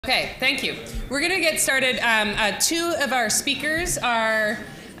Okay, thank you. We're going to get started. Two of our speakers are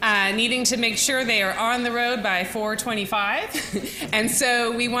needing to make sure they are on the road by 4:25, and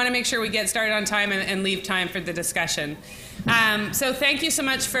so we want to make sure we get started on time and leave time for the discussion. So thank you so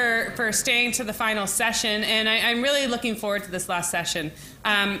much for staying to the final session, and I'm really looking forward to this last session.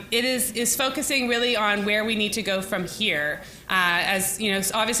 It is focusing really on where we need to go from here. As you know,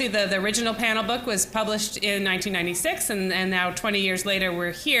 obviously the original panel book was published in 1996, and now 20 years later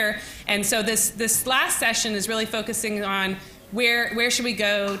we're here. And so this last session is really focusing on where should we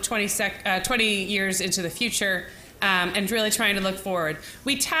go 20 years into the future, and really trying to look forward.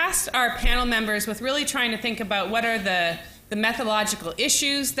 We tasked our panel members with really trying to think about what are the methodological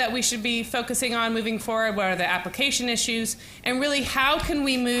issues that we should be focusing on moving forward, what are the application issues, and really how can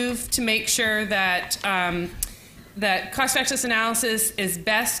we move to make sure that that cost-effectiveness analysis is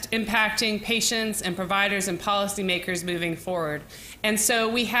best impacting patients and providers and policymakers moving forward. And so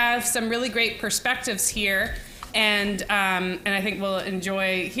we have some really great perspectives here, and I think we'll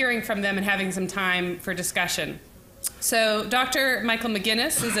enjoy hearing from them and having some time for discussion. So Dr. Michael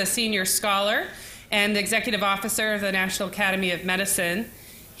McGinnis is a senior scholar and the executive officer of the National Academy of Medicine.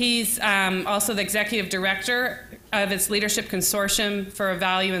 He's also the executive director of its leadership consortium for a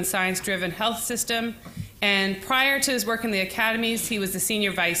value and science-driven health system. And prior to his work in the academies, he was the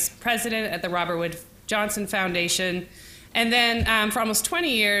senior vice president at the Robert Wood Johnson Foundation. And then for almost 20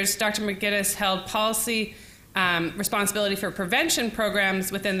 years, Dr. McGinnis held policy responsibility for prevention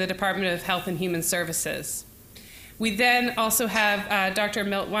programs within the Department of Health and Human Services. We then also have Dr.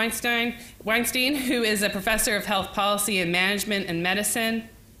 Milton Weinstein, who is a professor of health policy and management and medicine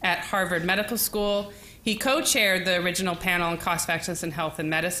at Harvard Medical School. He co-chaired the original panel on cost-effectiveness in health and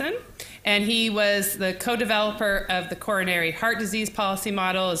medicine, and he was the co-developer of the coronary heart disease policy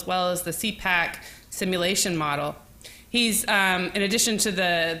model as well as the CPAC simulation model. He's, in addition to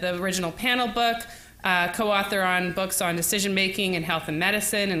the original panel book, co-author on books on decision-making in health and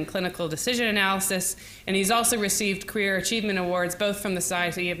medicine and clinical decision analysis, and he's also received Career Achievement Awards both from the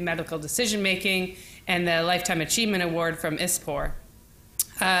Society of Medical Decision-Making and the Lifetime Achievement Award from ISPOR.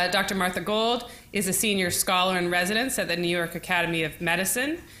 Dr. Marthe Gold is a senior scholar in residence at the New York Academy of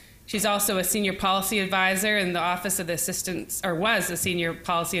Medicine. She's also a senior policy advisor in the Office of the Assistant, or was a senior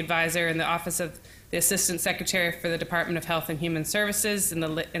policy advisor in the Office of the Assistant Secretary for the Department of Health and Human Services in the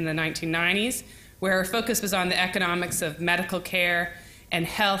 1990s, where her focus was on the economics of medical care, and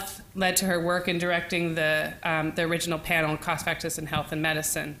health led to her work in directing the original panel on cost-effectiveness in health and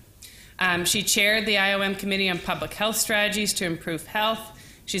medicine. She chaired the IOM Committee on Public Health Strategies to Improve Health.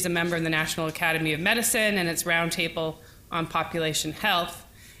 She's a member of the National Academy of Medicine and its roundtable on population health.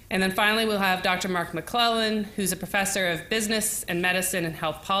 And then finally, we'll have Dr. Mark McClellan, who's a professor of business and medicine and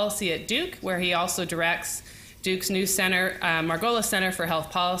health policy at Duke, where he also directs Duke's new center, Margolis Center for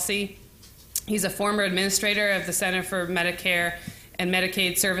Health Policy. He's a former administrator of the Center for Medicare and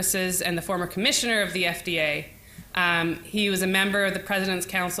Medicaid Services and the former commissioner of the FDA. He was a member of the President's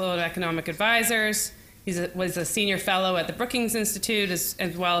Council of Economic Advisors. He was a senior fellow at the Brookings Institute,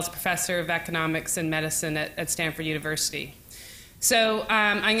 as well as a professor of economics and medicine at Stanford University. So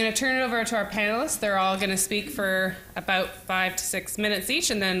I'm going to turn it over to our panelists. They're all going to speak for about 5 to 6 minutes each,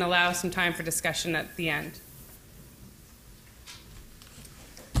 and then allow some time for discussion at the end.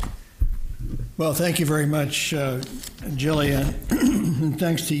 Well, thank you very much, Gillian. And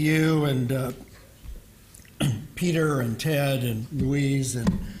thanks to you and Peter and Ted and Louise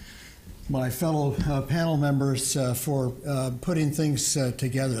and my fellow panel members for putting things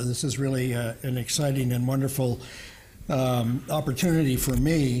together. This is really an exciting and wonderful opportunity for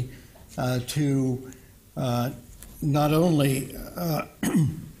me to not only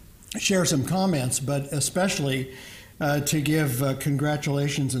share some comments, but especially to give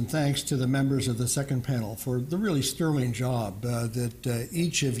congratulations and thanks to the members of the second panel for the really sterling job that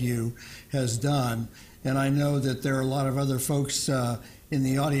each of you has done. And I know that there are a lot of other folks in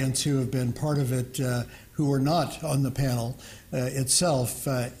the audience who have been part of it who were not on the panel itself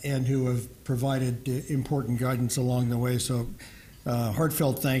and who have provided important guidance along the way. So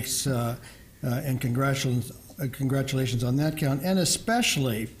heartfelt thanks and congratulations on that count. And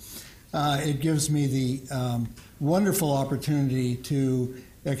especially it gives me the wonderful opportunity to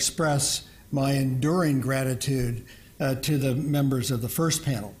express my enduring gratitude to the members of the first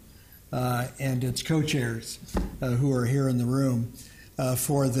panel and its co-chairs who are here in the room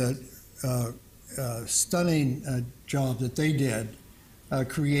for the stunning job that they did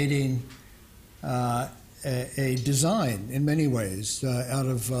creating a design in many ways out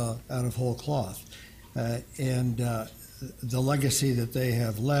of whole cloth. And the legacy that they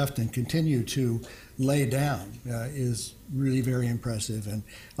have left and continue to lay down is really very impressive, and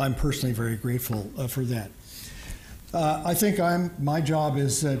I'm personally very grateful for that. I think my job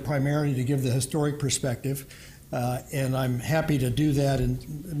is primarily to give the historic perspective, and I'm happy to do that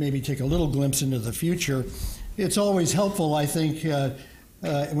and maybe take a little glimpse into the future. It's always helpful, I think,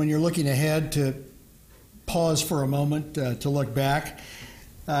 when you're looking ahead to pause for a moment to look back.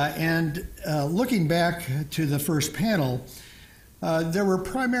 Looking back to the first panel, there were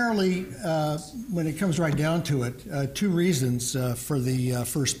primarily, when it comes right down to it, two reasons for the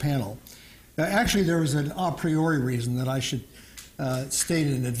first panel. Actually, there was an a priori reason that I should state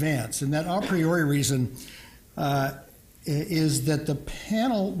in advance, and that a priori reason is that the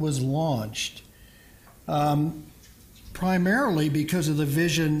panel was launched primarily because of the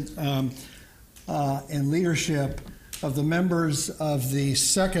vision and leadership of the members of the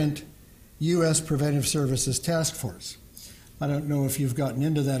 2nd U.S. Preventive Services Task Force. I don't know if you've gotten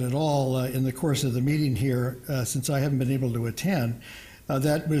into that at all in the course of the meeting here, since I haven't been able to attend.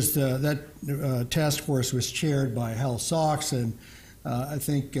 That task force was chaired by Hal Sox, and I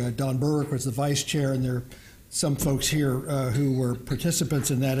think Don Berwick was the vice chair, and there are some folks here who were participants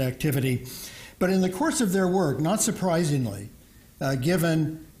in that activity. But in the course of their work, not surprisingly,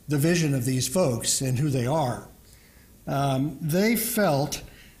 given the vision of these folks and who they are, they felt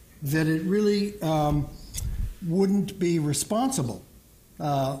that it really wouldn't be responsible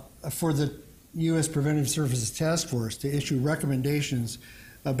for the U.S. Preventive Services Task Force to issue recommendations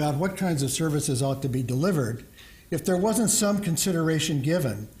about what kinds of services ought to be delivered if there wasn't some consideration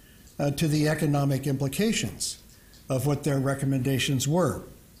given to the economic implications of what their recommendations were.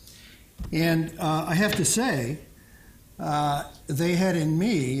 And I have to say, they had in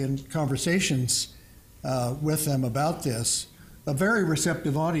me, in conversations with them about this, a very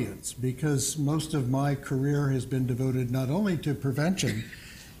receptive audience, because most of my career has been devoted not only to prevention,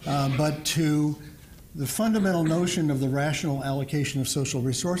 but to the fundamental notion of the rational allocation of social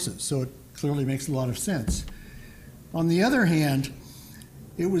resources. So it clearly makes a lot of sense. On the other hand,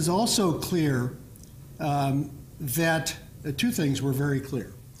 it was also clear that two things were very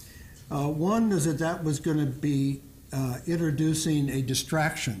clear. One is that was going to be introducing a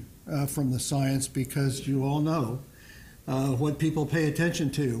distraction from the science, because you all know what people pay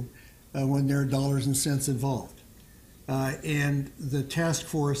attention to when there are dollars and cents involved. And the task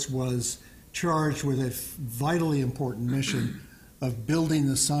force was charged with a vitally important mission of building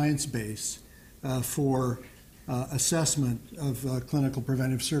the science base for assessment of clinical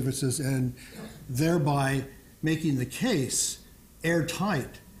preventive services, and thereby making the case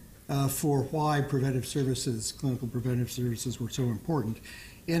airtight for why preventive services, clinical preventive services, were so important.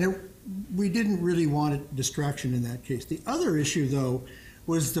 And we didn't really want a distraction in that case. The other issue, though,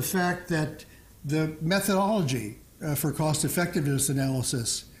 was the fact that the methodology for cost-effectiveness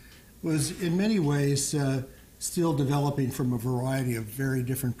analysis was in many ways still developing from a variety of very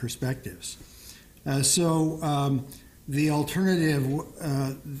different perspectives. So the alternative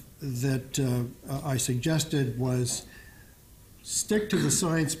that I suggested was stick to the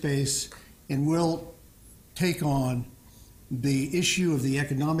science base, and we'll take on the issue of the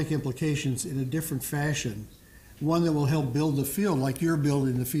economic implications in a different fashion, one that will help build the field, like you're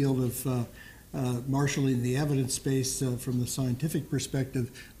building the field of marshaling the evidence base from the scientific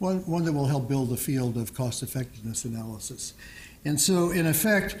perspective, one that will help build the field of cost-effectiveness analysis. And so, in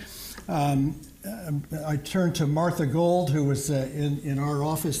effect, I turned to Marthe Gold, who was in our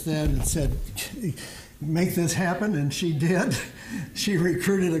office then, and said, make this happen, and she did. She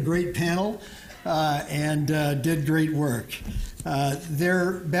recruited a great panel and did great work.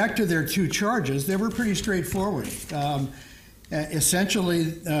 Back to their two charges, they were pretty straightforward.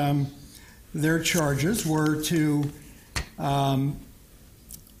 Essentially, their charges were to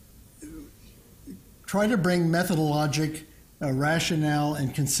try to bring methodologic rationale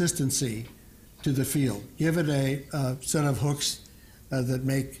and consistency to the field. Give it a set of hooks that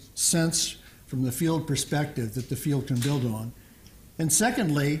make sense from the field perspective that the field can build on. And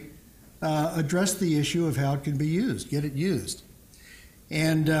secondly, address the issue of how it can be used, get it used.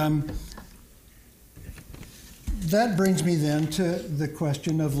 And that brings me then to the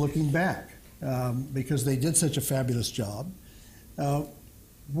question of looking back, because they did such a fabulous job.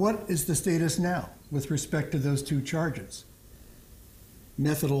 What is the status now with respect to those two charges?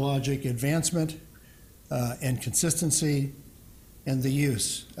 Methodologic advancement and consistency, and the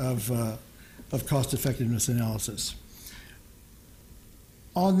use of cost-effectiveness analysis.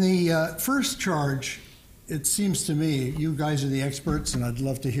 On the first charge, it seems to me, you guys are the experts, and I'd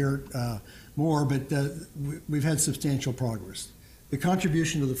love to hear more, but we've had substantial progress. The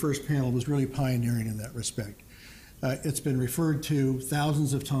contribution to the first panel was really pioneering in that respect. It's been referred to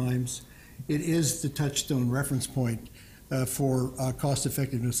thousands of times. It is the touchstone reference point for cost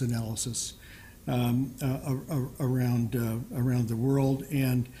effectiveness analysis around the world,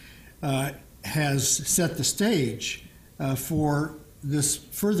 and has set the stage for this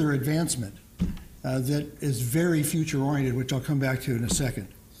further advancement that is very future-oriented, which I'll come back to in a second.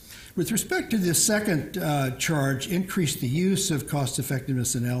 With respect to the second charge, increase the use of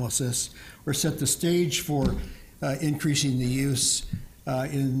cost-effectiveness analysis, or set the stage for increasing the use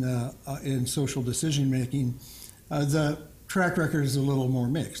in social decision-making, the track record is a little more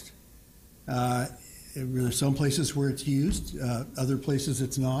mixed. There are some places where it's used, other places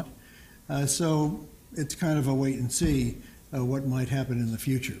it's not. So it's kind of a wait and see what might happen in the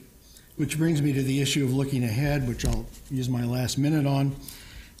future. Which brings me to the issue of looking ahead, which I'll use my last minute on.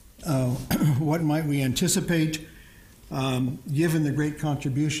 What might we anticipate, given the great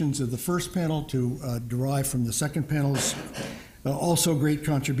contributions of the first panel to derive from the second panel's also great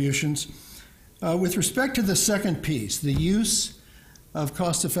contributions. With respect to the second piece, the use of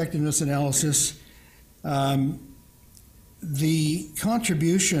cost-effectiveness analysis, the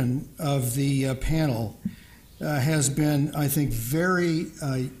contribution of the panel has been, I think, very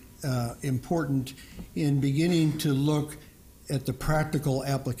important in beginning to look at the practical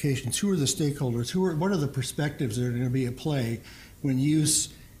applications. Who are the stakeholders? What are the perspectives that are going to be at play when use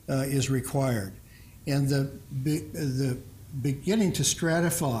is required? And the beginning to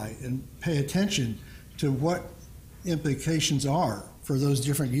stratify and pay attention to what implications are for those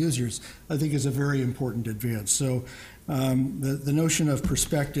different users, I think, is a very important advance. So the notion of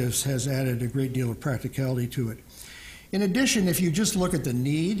perspectives has added a great deal of practicality to it. In addition, if you just look at the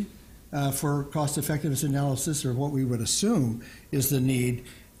need for cost-effectiveness analysis, or what we would assume is the need,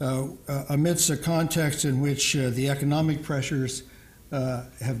 amidst a context in which the economic pressures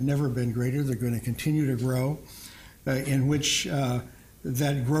have never been greater, they're going to continue to grow, in which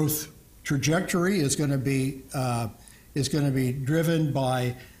that growth trajectory is going to be driven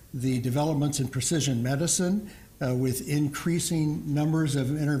by the developments in precision medicine, with increasing numbers of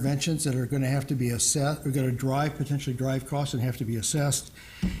interventions that are going to have to be assessed, are going to potentially drive costs and have to be assessed,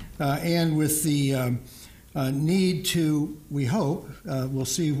 and with the need to, we hope, we'll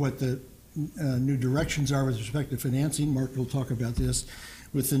see what the new directions are with respect to financing. Mark will talk about this,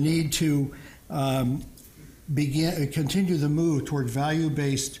 with the need to continue the move toward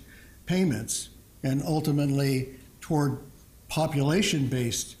value-based payments and ultimately toward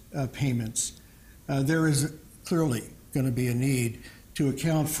population-based payments. There is clearly going to be a need to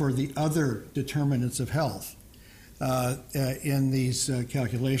account for the other determinants of health in these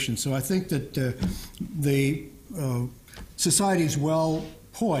calculations. So I think that the society is well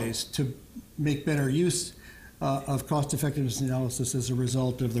poised to make better use of cost-effectiveness analysis as a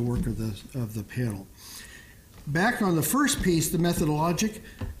result of the work of the panel. Back on the first piece, the methodologic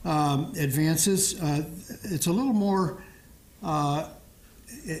advances, it's a little more,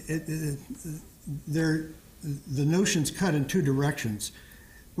 the notion's cut in two directions.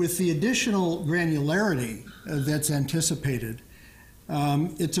 With the additional granularity that's anticipated,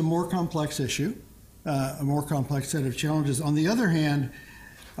 it's a more complex issue, a more complex set of challenges. On the other hand,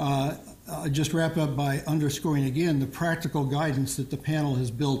 I'll just wrap up by underscoring again the practical guidance that the panel has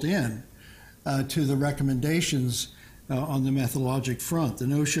built in to the recommendations on the methodologic front. The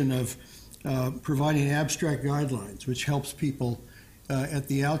notion of providing abstract guidelines, which helps people at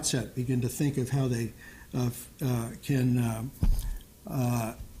the outset begin to think of how they can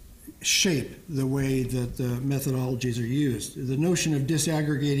shape the way that the methodologies are used. The notion of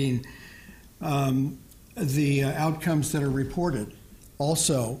disaggregating the outcomes that are reported,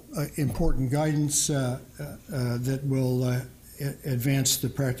 also important guidance that will advance the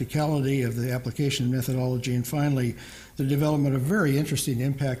practicality of the application methodology. And finally, the development of a very interesting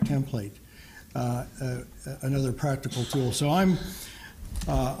impact template, another practical tool. So I'm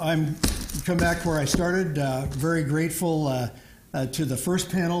come back where I started, very grateful to the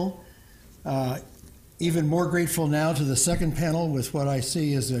first panel, even more grateful now to the second panel with what I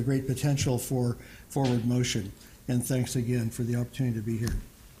see as a great potential for forward motion. And thanks again for the opportunity to be here.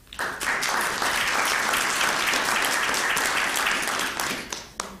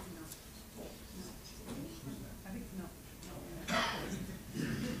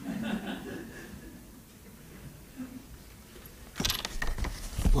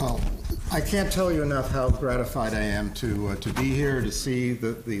 Well, I can't tell you enough how gratified I am to be here, to see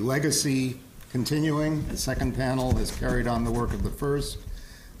the legacy continuing. The second panel has carried on the work of the first.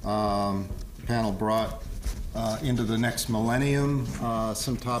 The panel brought into the next millennium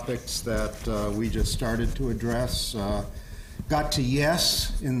some topics that we just started to address. got to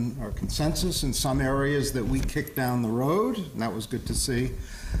yes in our consensus in some areas that we kicked down the road, and that was good to see.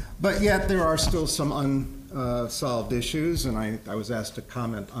 But yet there are still some unsolved issues, and I was asked to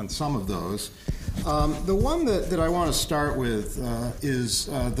comment on some of those. The one that I want to start with is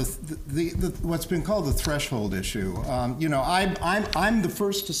what's been called the threshold issue. You know, I'm the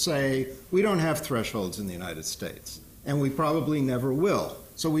first to say we don't have thresholds in the United States, and we probably never will.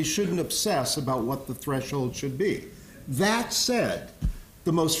 So we shouldn't obsess about what the threshold should be. That said,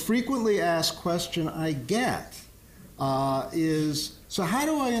 the most frequently asked question I get is, so how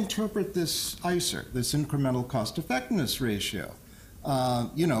do I interpret this ICER, this incremental cost effectiveness ratio?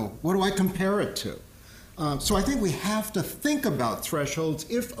 You know, what do I compare it to? So I think we have to think about thresholds,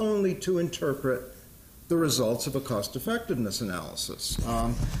 if only to interpret the results of a cost effectiveness analysis.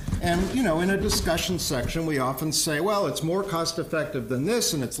 And, you know, in a discussion section, we often say, well, it's more cost effective than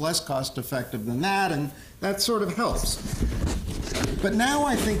this, and it's less cost effective than that, and that sort of helps. But now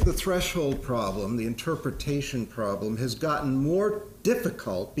I think the threshold problem, the interpretation problem, has gotten more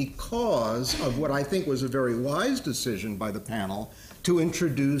difficult because of what I think was a very wise decision by the panel to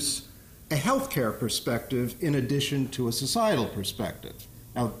introduce a healthcare perspective in addition to a societal perspective.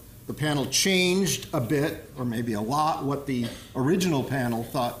 Now, the panel changed a bit, or maybe a lot, what the original panel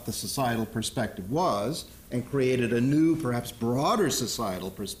thought the societal perspective was, and created a new, perhaps broader societal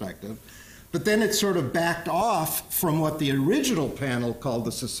perspective. But then it sort of backed off from what the original panel called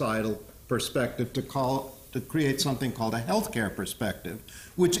the societal perspective to create something called a healthcare perspective,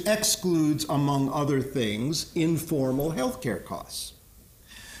 which excludes, among other things, informal healthcare costs.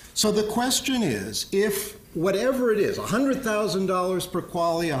 So the question is, if whatever it is, $100,000 per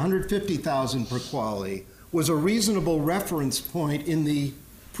quality, $150,000 per quality, was a reasonable reference point in the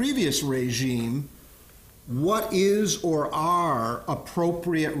previous regime, what is or are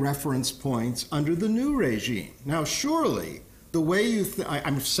appropriate reference points under the new regime? Now, surely, the way you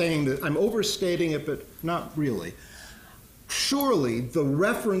I'm saying that, I'm overstating it, but not really. Surely, the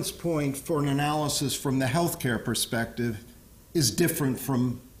reference point for an analysis from the healthcare perspective is different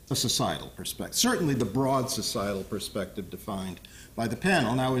from a societal perspective, certainly the broad societal perspective defined by the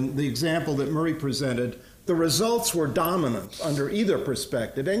panel. Now, in the example that Murray presented, the results were dominant under either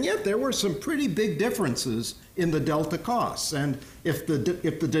perspective, and yet there were some pretty big differences in the delta costs. And if the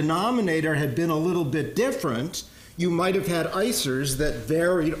denominator had been a little bit different, you might have had ICERs that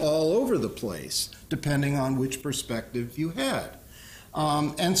varied all over the place, depending on which perspective you had.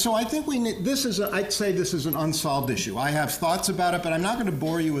 And so I think we need, I'd say this is an unsolved issue. I have thoughts about it, but I'm not going to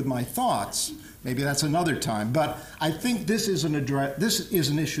bore you with my thoughts. Maybe that's another time. But I think this is an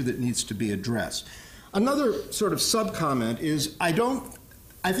issue that needs to be addressed. Another sort of sub-comment is I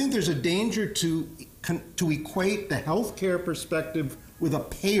think there's a danger to equate the healthcare perspective with a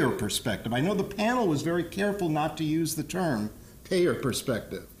payer perspective. I know the panel was very careful not to use the term payer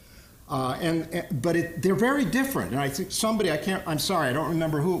perspective. But they're very different. And I think somebody, I'm sorry, I don't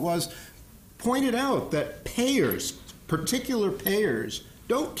remember who it was, pointed out that payers, particular payers,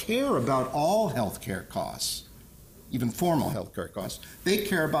 don't care about all healthcare costs, even formal healthcare costs. They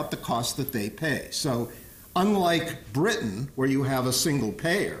care about the costs that they pay. So unlike Britain, where you have a single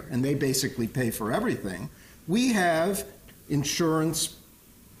payer and they basically pay for everything, we have insurance,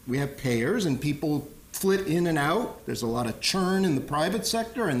 we have payers, and people flit in and out. There's a lot of churn in the private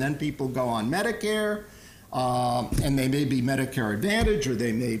sector, and then people go on Medicare, and they may be Medicare Advantage, or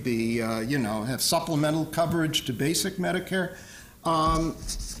they may be, have supplemental coverage to basic Medicare.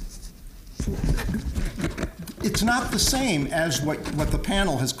 It's not the same as what the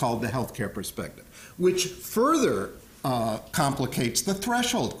panel has called the healthcare perspective, which further complicates the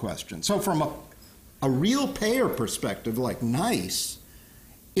threshold question. So from a real payer perspective, like NICE,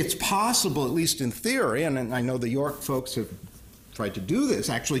 it's possible, at least in theory, and I know the York folks have tried to do this,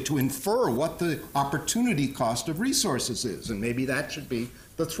 actually to infer what the opportunity cost of resources is, and maybe that should be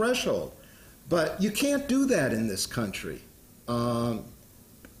the threshold. But you can't do that in this country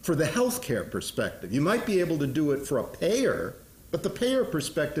for the healthcare perspective. You might be able to do it for a payer, but the payer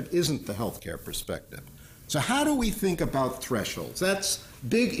perspective isn't the healthcare perspective. So how do we think about thresholds? That's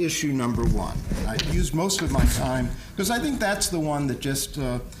big issue number one. I use most of my time because I think that's the one that just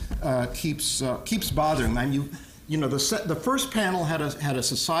keeps bothering me. The first panel had a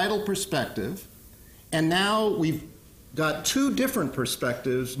societal perspective, and now we've got two different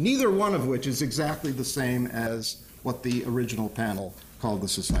perspectives, neither one of which is exactly the same as what the original panel called the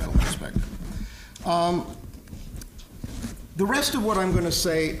societal perspective. The rest of what I'm going to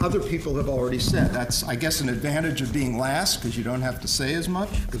say, other people have already said. That's, I guess, an advantage of being last, because you don't have to say as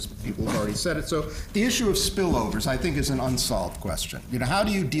much, because people have already said it. So the issue of spillovers, I think, is an unsolved question. How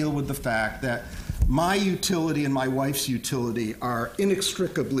do you deal with the fact that my utility and my wife's utility are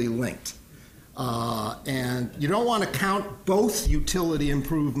inextricably linked. And you don't want to count both utility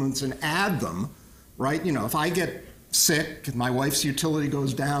improvements and add them, right? You know, if I get sick, my wife's utility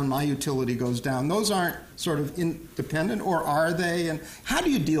goes down, my utility goes down. Those aren't sort of independent, or are they? And how do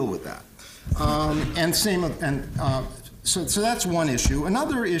you deal with that? So that's one issue.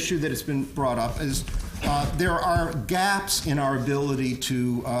 Another issue that has been brought up is there are gaps in our ability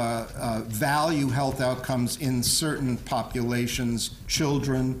to value health outcomes in certain populations,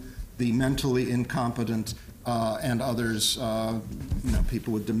 children, the mentally incompetent, and others,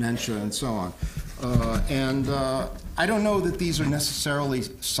 people with dementia and so on. I don't know that these are necessarily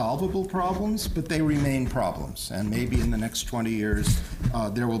solvable problems, but they remain problems. And maybe in the next 20 years,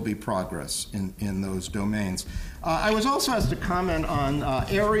 there will be progress in those domains. I was also asked to comment on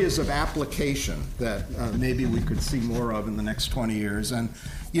areas of application that maybe we could see more of in the next 20 years. And,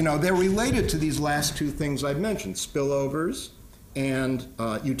 they're related to these last two things I've mentioned, spillovers and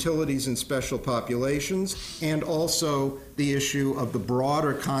utilities in special populations, and also the issue of the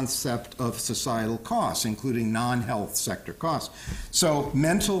broader concept of societal costs, including non-health sector costs. So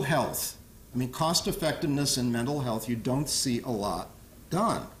mental health, cost effectiveness in mental health, you don't see a lot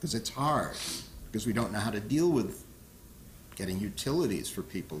done because it's hard, because we don't know how to deal with getting utilities for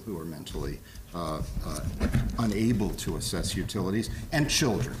people who are mentally unable to assess utilities, and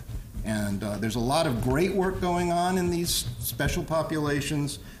children. And there's a lot of great work going on in these special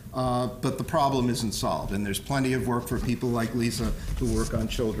populations, but the problem isn't solved. And there's plenty of work for people like Lisa who work on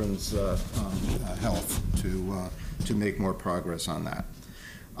children's health to make more progress on that.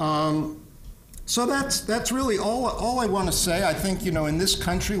 So that's really all I want to say. I think, in this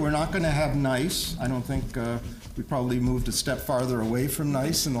country, we're not going to have nice. I don't think we probably moved a step farther away from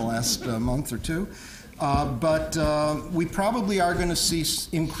nice in the last month or two. But we probably are going to see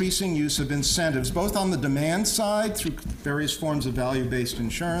increasing use of incentives, both on the demand side through various forms of value-based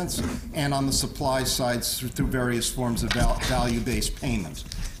insurance, and on the supply side through various forms of value-based payment.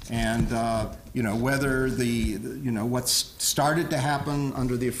 And whether what's started to happen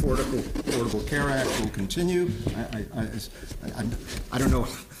under the Affordable Care Act will continue, I don't know.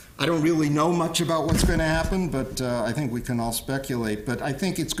 I don't really know much about what's going to happen, but I think we can all speculate. But I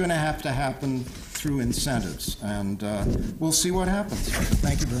think it's going to happen through incentives, and we'll see what happens.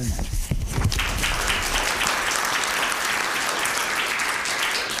 Thank you very much.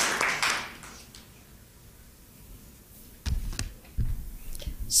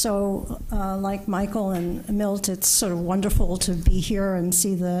 So, like Michael and Milt, it's sort of wonderful to be here and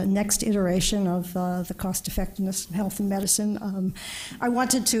see the next iteration of the cost effectiveness of health and medicine. I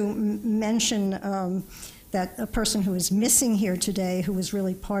wanted to mention that a person who is missing here today, who was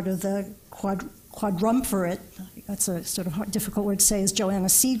really part of the quadrumvirate, that's a sort of difficult word to say, is Joanna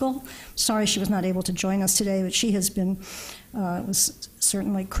Siegel. Sorry she was not able to join us today, but she has been, was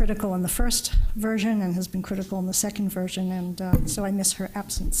certainly critical in the first version and has been critical in the second version, and so I miss her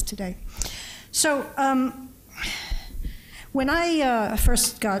absence today. So when I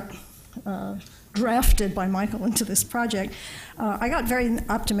first got drafted by Michael into this project, I got very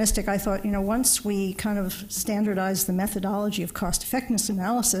optimistic. I thought, once we kind of standardized the methodology of cost-effectiveness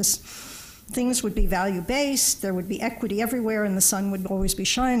analysis, things would be value-based, there would be equity everywhere, and the sun would always be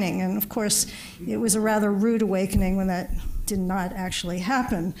shining. And of course, it was a rather rude awakening when that did not actually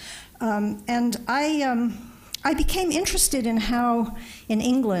happen. And I became interested in how, in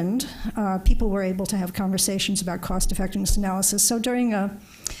England, people were able to have conversations about cost-effectiveness analysis. So during a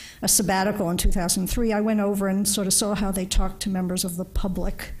sabbatical in 2003, I went over and sort of saw how they talked to members of the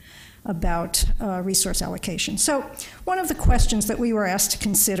public about resource allocation. So one of the questions that we were asked to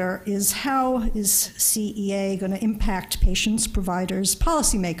consider is, how is CEA going to impact patients, providers,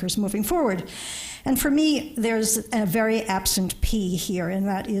 policymakers moving forward? And for me, there's a very absent P here, and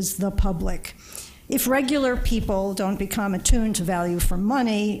that is the public. If regular people don't become attuned to value for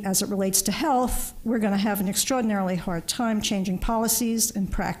money as it relates to health, we're going to have an extraordinarily hard time changing policies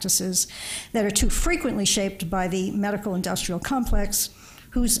and practices that are too frequently shaped by the medical industrial complex,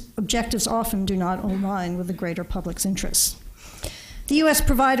 whose objectives often do not align with the greater public's interests. The U.S.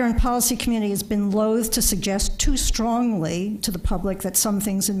 provider and policy community has been loath to suggest too strongly to the public that some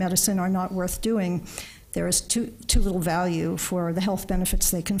things in medicine are not worth doing. There is too little value for the health benefits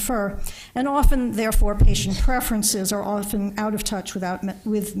they confer, and often, therefore, patient preferences are often out of touch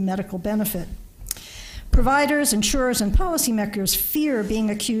with medical benefit. Providers, insurers, and policymakers fear being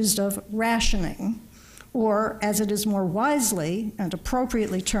accused of rationing, or, as it is more wisely and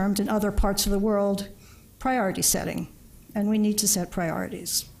appropriately termed in other parts of the world, priority setting. And we need to set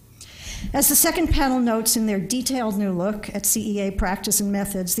priorities. As the second panel notes in their detailed new look at CEA practice and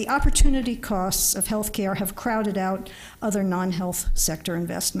methods, the opportunity costs of healthcare have crowded out other non-health sector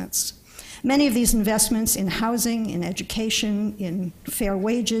investments. Many of these investments in housing, in education, in fair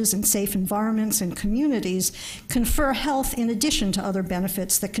wages, and safe environments and communities confer health in addition to other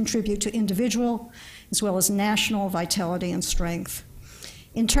benefits that contribute to individual as well as national vitality and strength.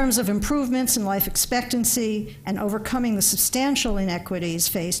 In terms of improvements in life expectancy and overcoming the substantial inequities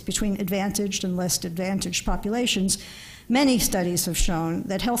faced between advantaged and less advantaged populations, many studies have shown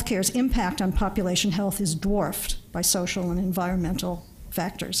that healthcare's impact on population health is dwarfed by social and environmental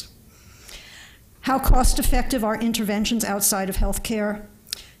factors. How cost-effective are interventions outside of healthcare?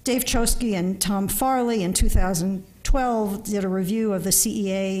 Dave Chosky and Tom Farley in 2012 did a review of the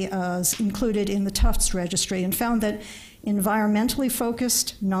CEA included in the Tufts Registry and found that environmentally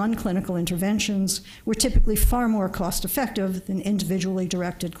focused, non-clinical interventions were typically far more cost-effective than individually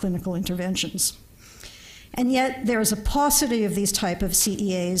directed clinical interventions. And yet, there is a paucity of these type of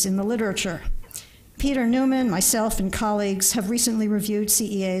CEAs in the literature. Peter Newman, myself, and colleagues have recently reviewed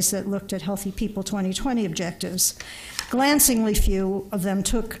CEAs that looked at Healthy People 2020 objectives. Glancingly few of them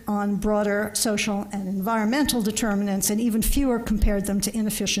took on broader social and environmental determinants, and even fewer compared them to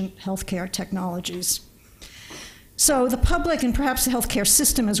inefficient healthcare technologies. So the public, and perhaps the healthcare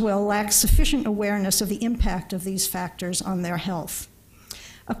system as well, lacks sufficient awareness of the impact of these factors on their health.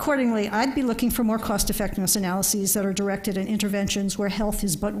 Accordingly, I'd be looking for more cost-effectiveness analyses that are directed at interventions where health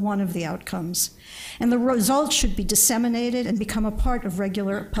is but one of the outcomes. And the results should be disseminated and become a part of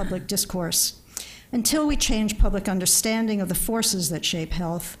regular public discourse. Until we change public understanding of the forces that shape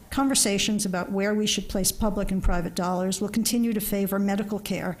health, conversations about where we should place public and private dollars will continue to favor medical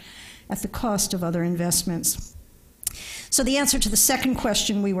care at the cost of other investments. So the answer to the second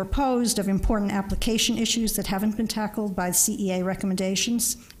question we were posed of important application issues that haven't been tackled by the CEA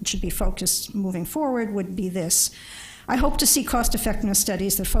recommendations and should be focused moving forward would be this. I hope to see cost-effectiveness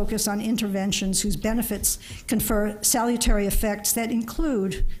studies that focus on interventions whose benefits confer salutary effects that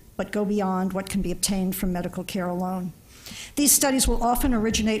include but go beyond what can be obtained from medical care alone. These studies will often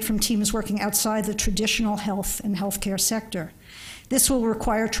originate from teams working outside the traditional health and healthcare sector. This will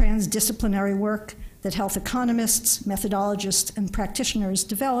require transdisciplinary work that health economists, methodologists, and practitioners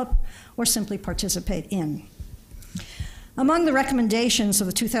develop or simply participate in. Among the recommendations of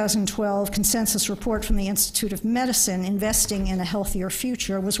the 2012 consensus report from the Institute of Medicine, Investing in a Healthier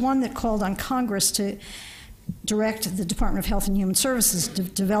Future, was one that called on Congress to direct the Department of Health and Human Services to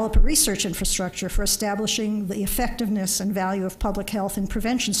develop a research infrastructure for establishing the effectiveness and value of public health and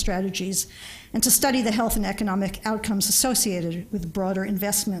prevention strategies, and to study the health and economic outcomes associated with broader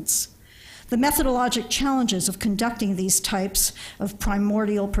investments. The methodologic challenges of conducting these types of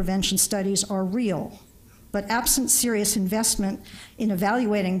primordial prevention studies are real, but absent serious investment in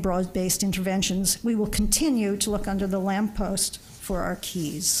evaluating broad-based interventions, we will continue to look under the lamppost for our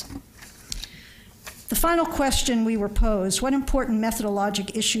keys. The final question we were posed: what important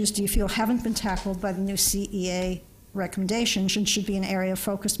methodologic issues do you feel haven't been tackled by the new CEA recommendations and should be an area of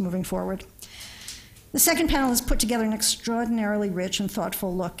focus moving forward? The second panel has put together an extraordinarily rich and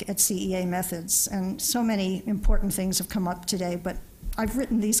thoughtful look at CEA methods, and so many important things have come up today, but I've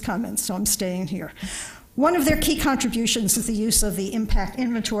written these comments, so I'm staying here. One of their key contributions is the use of the impact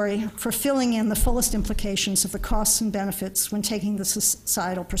inventory for filling in the fullest implications of the costs and benefits when taking the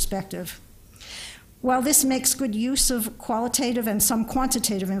societal perspective. While this makes good use of qualitative and some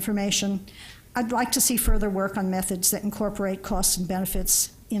quantitative information, I'd like to see further work on methods that incorporate costs and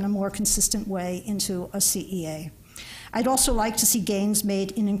benefits in a more consistent way into a CEA. I'd also like to see gains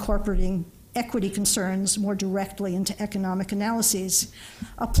made in incorporating equity concerns more directly into economic analyses.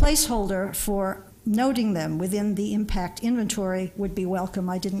 A placeholder for noting them within the impact inventory would be welcome.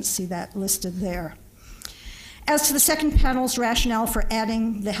 I didn't see that listed there. As to the second panel's rationale for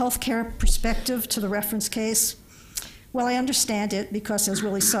adding the healthcare perspective to the reference case, well, I understand it because, as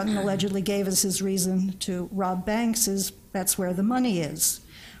Willie Sutton allegedly gave us his reason to rob banks, that's where the money is.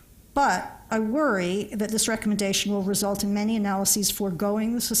 But I worry that this recommendation will result in many analyses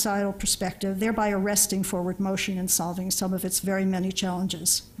foregoing the societal perspective, thereby arresting forward motion in solving some of its very many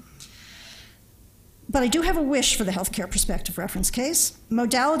challenges. But I do have a wish for the healthcare perspective reference case.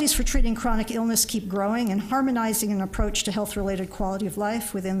 Modalities for treating chronic illness keep growing, and harmonizing an approach to health-related quality of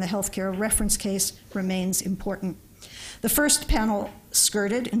life within the healthcare reference case remains important. The first panel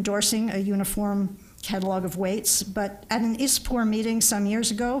skirted endorsing a uniform catalog of weights, but at an ISPOR meeting some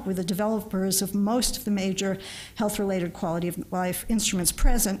years ago with the developers of most of the major health-related quality of life instruments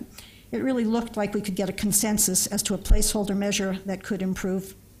present, it really looked like we could get a consensus as to a placeholder measure that could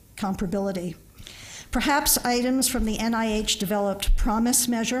improve comparability. Perhaps items from the NIH-developed PROMISE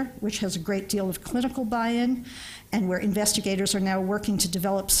measure, which has a great deal of clinical buy-in, and where investigators are now working to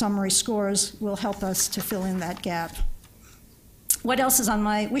develop summary scores, will help us to fill in that gap. What else is on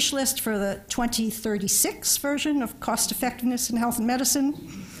my wish list for the 2036 version of cost effectiveness in health and medicine?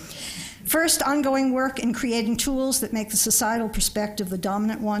 First, ongoing work in creating tools that make the societal perspective the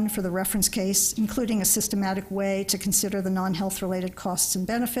dominant one for the reference case, including a systematic way to consider the non-health related costs and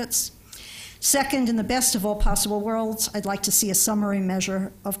benefits. Second, in the best of all possible worlds, I'd like to see a summary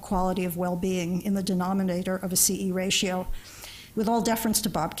measure of quality of well-being in the denominator of a CE ratio. With all deference to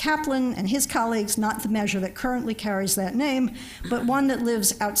Bob Kaplan and his colleagues, not the measure that currently carries that name, but one that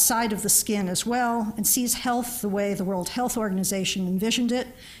lives outside of the skin as well and sees health the way the World Health Organization envisioned it,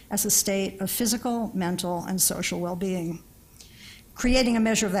 as a state of physical, mental, and social well-being. Creating a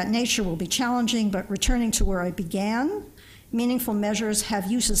measure of that nature will be challenging, but returning to where I began, meaningful measures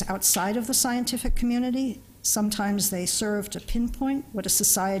have uses outside of the scientific community. Sometimes they serve to pinpoint what a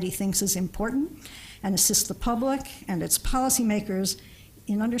society thinks is important and assist the public and its policymakers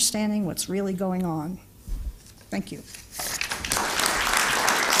in understanding what's really going on. Thank you.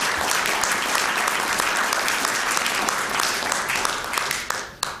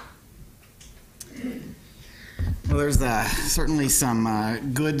 Well, there's certainly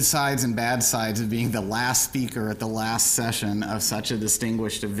some good sides and bad sides of being the last speaker at the last session of such a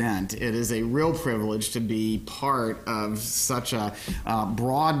distinguished event. It is a real privilege to be part of such a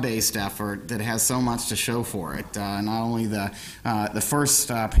broad-based effort that has so much to show for it. Not only the first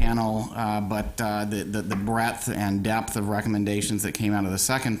panel, but the breadth and depth of recommendations that came out of the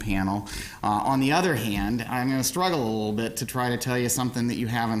second panel. On the other hand, I'm going to struggle a little bit to try to tell you something that you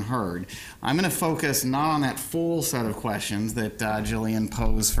haven't heard. I'm going to focus not on that full set of questions that Gillian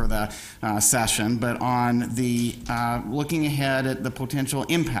posed for the session, but on the looking ahead at the potential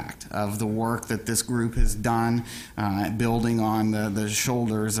impact of the work that this group has done, building on the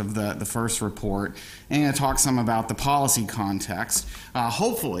shoulders of the first report, and talk some about the policy context.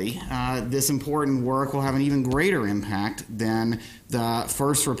 Hopefully, this important work will have an even greater impact than the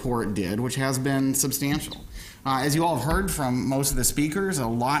first report did, which has been substantial. As you all have heard from most of the speakers, a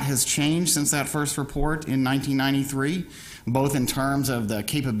lot has changed since that first report in 1993, both in terms of the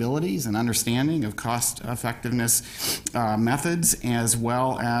capabilities and understanding of cost effectiveness methods, as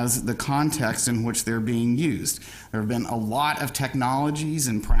well as the context in which they're being used. There have been a lot of technologies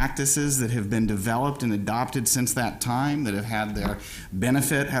and practices that have been developed and adopted since that time that have had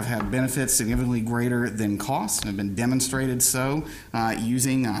benefits significantly greater than cost, and have been demonstrated so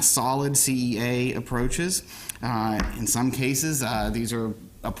using solid CEA approaches. In some cases, these are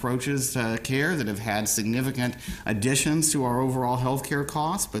approaches to care that have had significant additions to our overall healthcare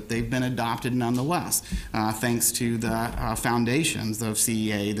costs, but they've been adopted nonetheless, thanks to the foundations of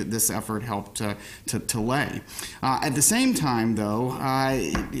CEA that this effort helped to lay. At the same time, though,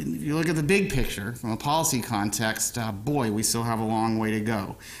 if you look at the big picture from a policy context, boy, we still have a long way to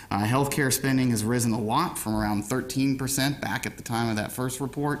go. Healthcare spending has risen a lot, from around 13% back at the time of that first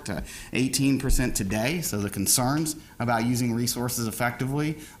report to 18% today, so the concerns about using resources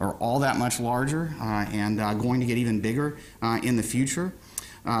effectively are all that much larger and going to get even bigger in the future.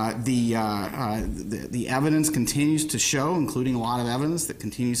 The evidence continues to show, including a lot of evidence that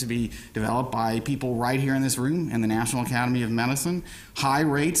continues to be developed by people right here in this room and the National Academy of Medicine, high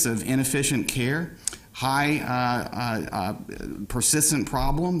rates of inefficient care, high persistent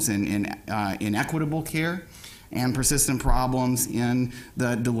problems in inequitable care, and persistent problems in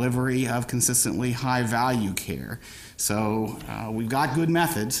the delivery of consistently high value care. So we've got good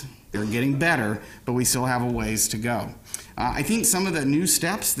methods. They're getting better, but we still have a ways to go. I think some of the new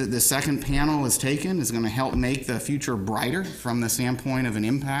steps that the second panel has taken is going to help make the future brighter from the standpoint of an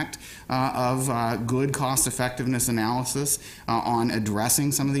impact of good cost effectiveness analysis on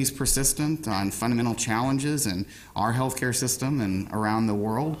addressing some of these persistent and fundamental challenges in our healthcare system and around the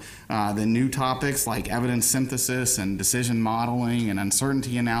world. The new topics like evidence synthesis and decision modeling and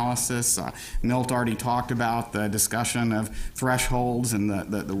uncertainty analysis. Milt already talked about the discussion of thresholds and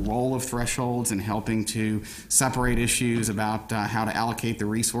the role of thresholds in helping to separate issues about how to allocate the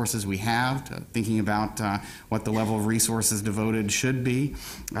resources we have, to thinking about what the level of resources devoted should be.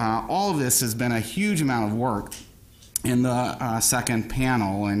 All of this has been a huge amount of work in the second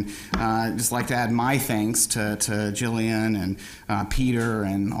panel, and just like to add my thanks to Gillian and Peter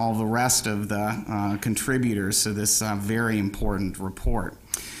and all the rest of the contributors to this very important report.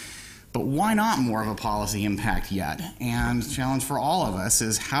 But why not more of a policy impact yet? And the challenge for all of us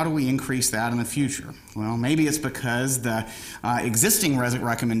is, how do we increase that in the future? Well, maybe it's because the existing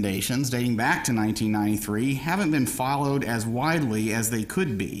recommendations dating back to 1993 haven't been followed as widely as they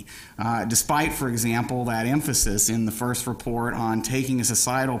could be, despite, for example, that emphasis in the first report on taking a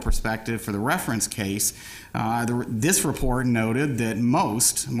societal perspective for the reference case. This report noted that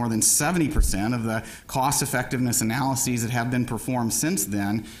more than 70% of the cost-effectiveness analyses that have been performed since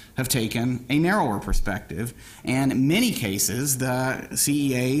then have taken a narrower perspective, and in many cases, the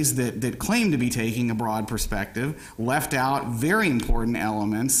CEAs that claim to be taking a broad perspective left out very important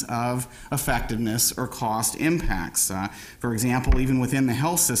elements of effectiveness or cost impacts. For example, even within the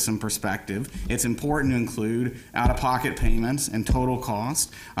health system perspective, it's important to include out-of-pocket payments and total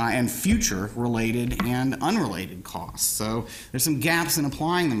cost, and future-related and unrelated costs. So there's some gaps in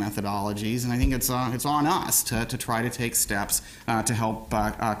applying the methodologies, and I think it's on us to try to take steps to help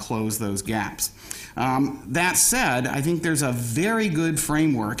close those gaps. That said, I think there's a very good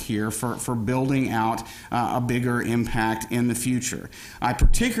framework here for building out a bigger impact in the future. I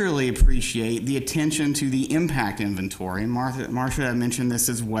particularly appreciate the attention to the impact inventory, and Marthe mentioned this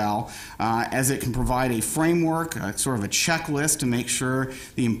as well, as it can provide a framework, sort of a checklist to make sure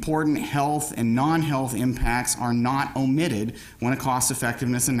the important health and non-health impacts are not omitted when a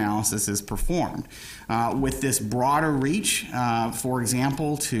cost-effectiveness analysis is performed. With this broader reach, for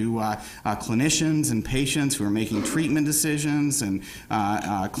example, to clinicians and patients who are making treatment decisions, and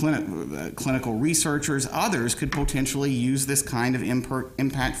clinical researchers, others could potentially use this kind of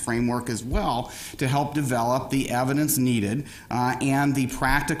impact framework as well to help develop the evidence needed and the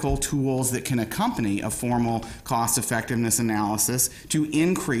practical tools that can accompany a formal cost-effectiveness analysis to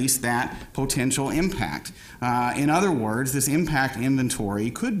increase that potential impact. In other words, this impact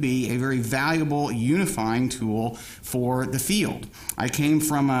inventory could be a very valuable unifying tool for the field. I came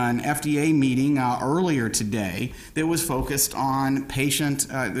from an FDA meeting earlier today that was focused on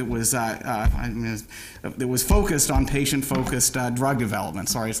patient-focused drug development.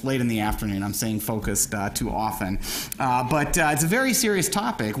 Sorry, it's late in the afternoon. I'm saying focused too often, but it's a very serious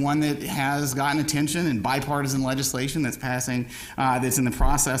topic, one that has gotten attention in bipartisan legislation that's passing, that's in the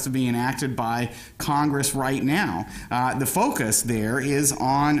process of being enacted by Congress right now. The focus there is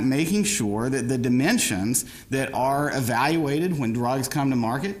on making sure that the dimensions that are evaluated when drugs come to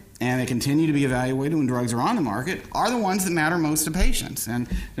market, and they continue to be evaluated when drugs are on the market, are the ones that matter most to patients. And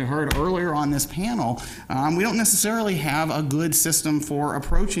we heard earlier on this panel, we don't necessarily have a good system for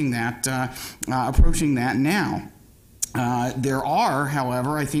approaching that now. There are,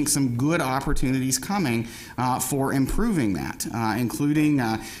 however, I think some good opportunities coming for improving that, including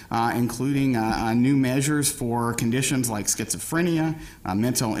new measures for conditions like schizophrenia,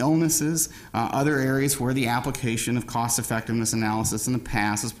 mental illnesses, other areas where the application of cost-effectiveness analysis in the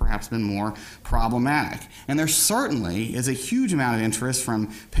past has perhaps been more problematic. And there certainly is a huge amount of interest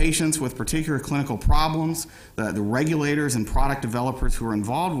from patients with particular clinical problems, the regulators and product developers who are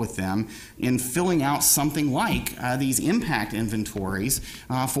involved with them, in filling out something like these impact inventories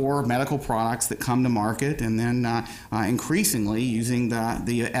for medical products that come to market, and then increasingly using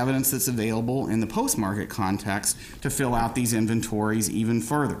the evidence that's available in the post-market context to fill out these inventories even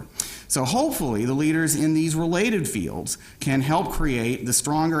further. So hopefully the leaders in these related fields can help create the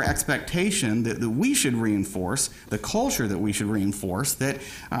stronger expectation that we should reinforce, the culture that we should reinforce, that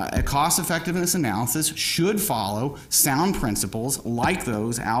a cost-effectiveness analysis should follow sound principles like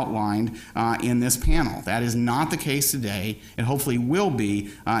those outlined in this panel. That is not the case today. It hopefully will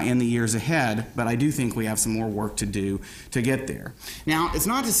be in the years ahead, but I do think we have some more work to do to get there. Now, it's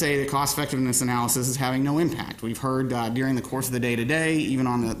not to say that cost-effectiveness analysis is having no impact. We've heard during the course of the day today, even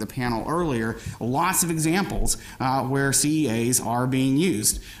on the panel earlier, lots of examples where CEAs are being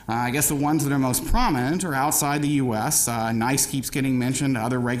used. I guess the ones that are most prominent are outside the U.S. NICE keeps getting mentioned,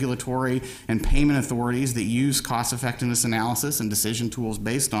 other regulatory and payment authorities that use cost-effectiveness analysis and decision tools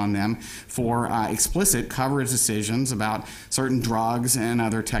based on them for explicit coverage decisions about certain drugs and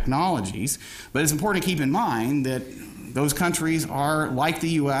other technologies. But it's important to keep in mind that those countries are like the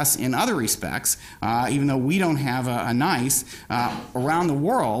U.S. in other respects, even though we don't have a NICE. Around the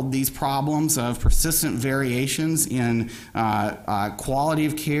world, these problems of persistent variations in quality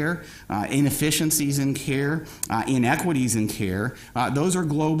of care, inefficiencies in care, inequities in care, those are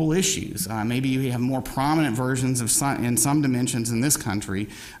global issues. Maybe we have more prominent versions of in some dimensions in this country,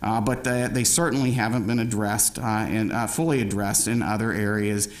 but they certainly haven't been addressed and fully addressed in other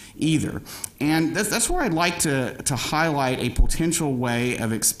areas either. And that's where I'd like to highlight highlight a potential way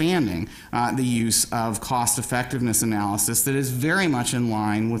of expanding the use of cost-effectiveness analysis that is very much in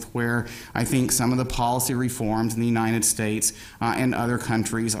line with where I think some of the policy reforms in the United States and other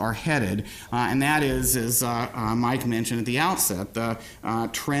countries are headed. And that is, as Mike mentioned at the outset, the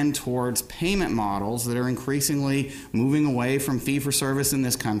trend towards payment models that are increasingly moving away from fee-for-service in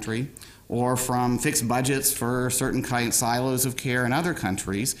this country, or from fixed budgets for certain silos of care in other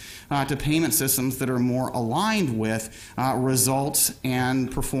countries, to payment systems that are more aligned with results and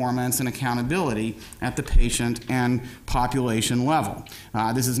performance and accountability at the patient and population level.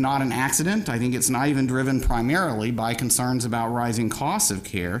 This is not an accident. I think it's not even driven primarily by concerns about rising costs of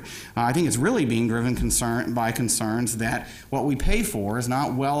care. I think it's really being driven by concerns that what we pay for is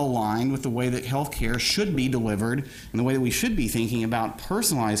not well aligned with the way that health care should be delivered and the way that we should be thinking about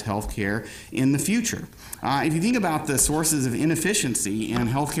personalized health care in the future. If you think about the sources of inefficiency in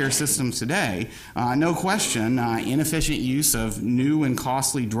healthcare systems today, no question, inefficient use of new and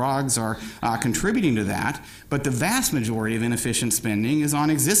costly drugs are contributing to that, but the vast majority of inefficient spending is on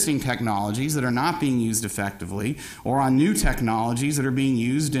existing technologies that are not being used effectively, or on new technologies that are being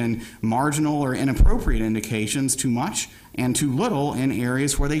used in marginal or inappropriate indications too much and too little in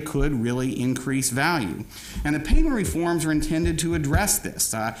areas where they could really increase value. And the payment reforms are intended to address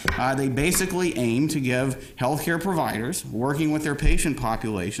this. They basically aim to give healthcare providers working with their patient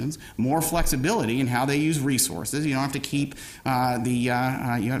populations more flexibility in how they use resources. You don't have to keep you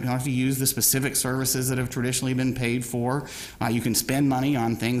don't have to use the specific services that have traditionally been paid for. You can spend money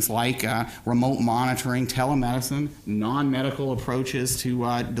on things like remote monitoring, telemedicine, non-medical approaches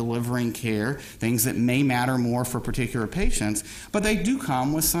to delivering care, things that may matter more for particular patients, but they do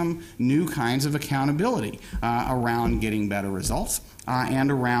come with some new kinds of accountability around getting better results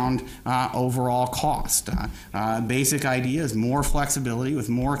and around overall cost. Basic idea is more flexibility with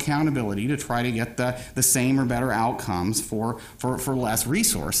more accountability to try to get the same or better outcomes for less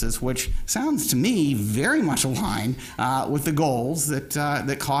resources, which sounds to me very much aligned with the goals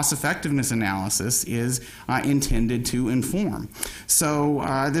that cost effectiveness analysis is intended to inform.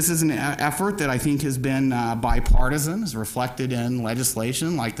 So this is an effort that I think has been bipartisan, is reflected in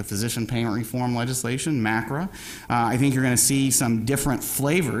legislation like the physician payment reform legislation, MACRA. I think you're going to see some different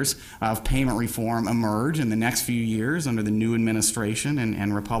flavors of payment reform emerge in the next few years under the new administration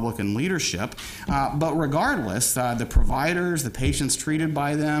and Republican leadership. But regardless, the providers, the patients treated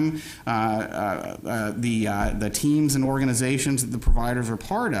by them, the teams and organizations that the providers are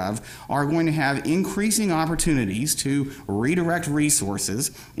part of are going to have increasing opportunities to redirect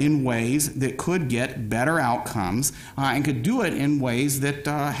resources in ways that could get better outcomes and could do it in ways that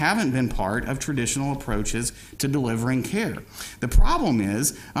haven't been part of traditional approaches to delivering care. The problem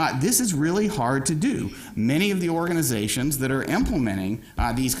is this is really hard to do. Many of the organizations that are implementing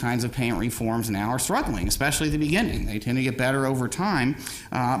these kinds of payment reforms now are struggling, especially at the beginning. They tend to get better over time,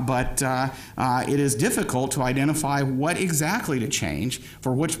 but it is difficult to identify what exactly to change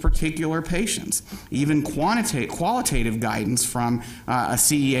for which particular patients. Even qualitative guidance from a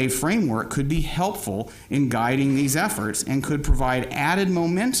CEA framework could be helpful in guiding these efforts and could provide added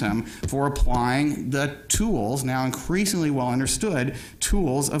momentum for applying the tools, now increasingly well understood,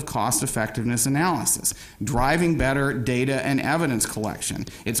 tools of cost-effectiveness analysis, driving better data and evidence collection.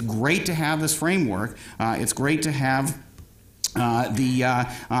 It's great to have this framework. It's great to have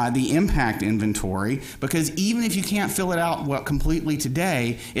the impact inventory, because even if you can't fill it out completely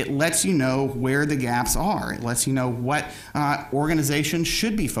today, it lets you know where the gaps are. It lets you know what organizations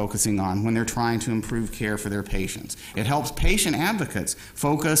should be focusing on when they're trying to improve care for their patients. It helps patient advocates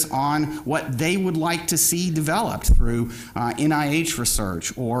focus on what they would like to see developed through NIH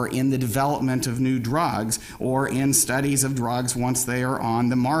research, or in the development of new drugs, or in studies of drugs once they are on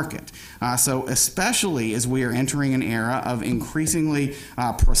the market. So especially as we are entering an era of increasingly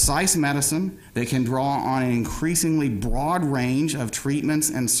precise medicine that can draw on an increasingly broad range of treatments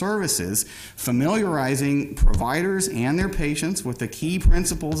and services, familiarizing providers and their patients with the key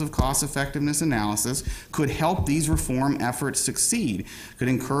principles of cost-effectiveness analysis could help these reform efforts succeed, could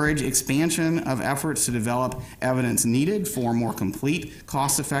encourage expansion of efforts to develop evidence needed for more complete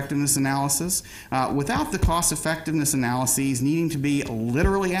cost-effectiveness analysis, without the cost-effectiveness analyses needing to be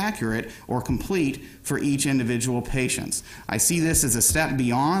literally accurate or complete for each individual patient. I see this as a step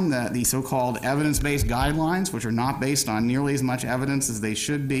beyond the so-called evidence-based guidelines, which are not based on nearly as much evidence as they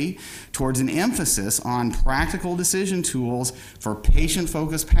should be, towards an emphasis on practical decision tools for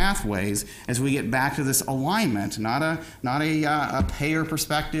patient-focused pathways as we get back to this alignment, not a payer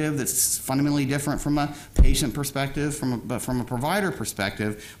perspective that's fundamentally different from a patient perspective, but from a provider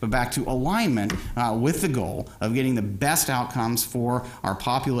perspective, but back to alignment with the goal of getting the best outcomes for our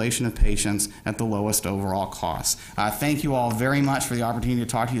population of patients at the lowest overall cost. Thank you all very much for the opportunity to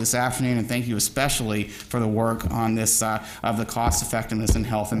talk to you this afternoon, and thank you especially for the work on this of the cost effectiveness in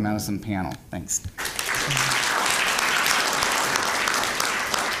health and medicine panel. Thanks.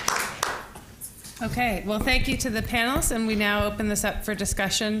 Okay, well, thank you to the panelists, and we now open this up for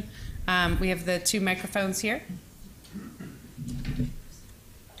discussion. We have the 2 microphones here.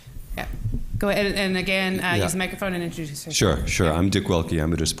 Yeah, go ahead, and again, use the microphone and introduce yourself. Sure. I'm Dick Welke,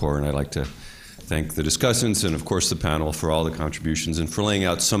 Emeritus Poor, and I'd like to thank the discussants and, of course, the panel for all the contributions and for laying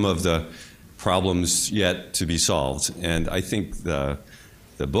out some of the problems yet to be solved. And I think the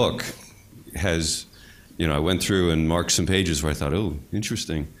book has, I went through and marked some pages where I thought, oh,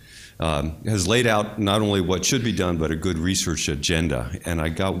 interesting. Has laid out not only what should be done, but a good research agenda. And I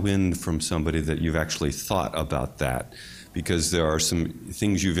got wind from somebody that you've actually thought about that, because there are some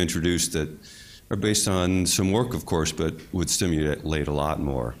things you've introduced that are based on some work, of course, but would stimulate a lot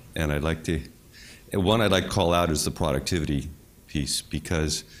more. And I'd like to call out is the productivity piece,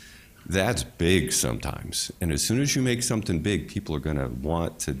 because that's big sometimes. And as soon as you make something big, people are going to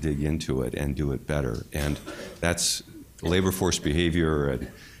want to dig into it and do it better. And that's labor force behavior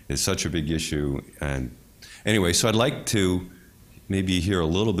is such a big issue. And anyway, so I'd like to maybe hear a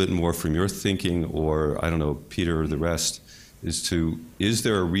little bit more from your thinking, or I don't know, Peter or the rest, is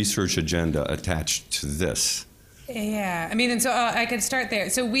there a research agenda attached to this? Yeah, and so I could start there.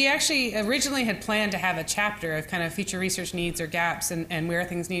 So we actually originally had planned to have a chapter of kind of future research needs or gaps and where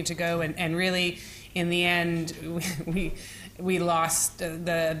things need to go, and really, in the end, we lost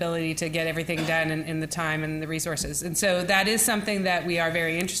the ability to get everything done in the time and the resources. And so that is something that we are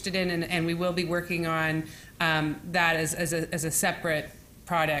very interested in, and we will be working on that as a separate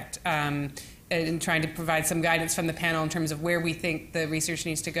product, and trying to provide some guidance from the panel in terms of where we think the research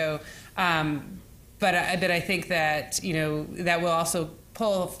needs to go. But I think that that will also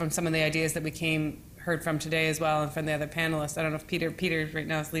pull from some of the ideas that we heard from today as well, and from the other panelists. I don't know if Peter right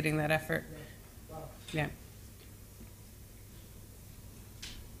now is leading that effort. Yeah.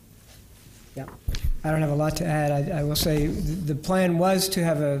 Yeah, I don't have a lot to add. I will say the plan was to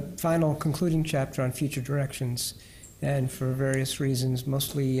have a final concluding chapter on future directions, and for various reasons,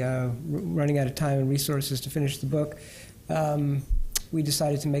 mostly running out of time and resources to finish the book, we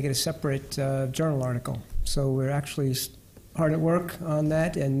decided to make it a separate journal article. So we're actually hard at work on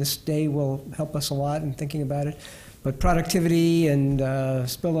that, and this day will help us a lot in thinking about it. But productivity and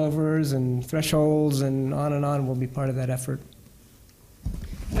spillovers and thresholds and on will be part of that effort.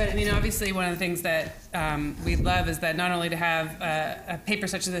 But obviously, one of the things that we'd love is that not only to have a paper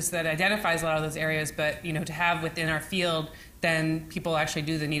such as this that identifies a lot of those areas, but to have within our field, then people actually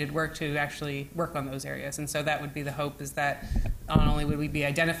do the needed work to actually work on those areas. And so that would be the hope, is that not only would we be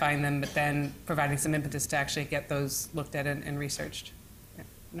identifying them, but then providing some impetus to actually get those looked at and researched. Yeah.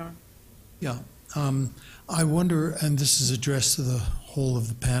 Norm? Yeah. I wonder, and this is addressed to the whole of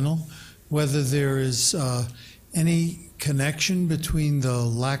the panel, whether there is any connection between the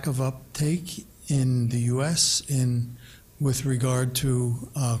lack of uptake in the U.S. with regard to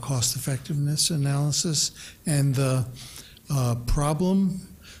cost effectiveness analysis and the problem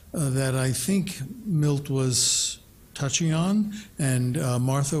that I think Milt was touching on, and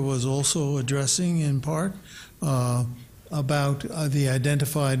Marthe was also addressing in part, about the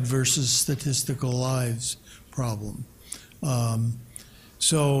identified versus statistical lives problem.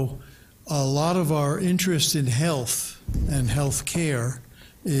 So a lot of our interest in health and health care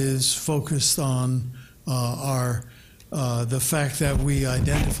is focused on the fact that we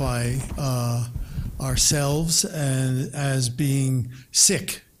identify ourselves as being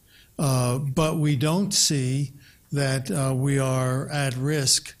sick, but we don't see that we are at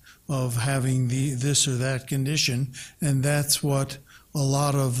risk of having this or that condition, and that's what a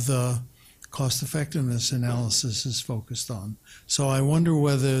lot of the cost effectiveness analysis is focused on. So I wonder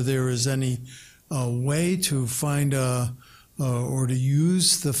whether there is any way to find or to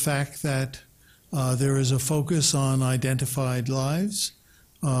use the fact that there is a focus on identified lives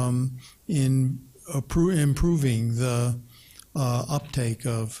in improving the uptake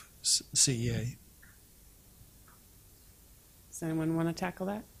of CEA. Does anyone want to tackle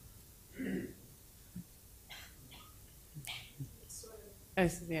that? Oh,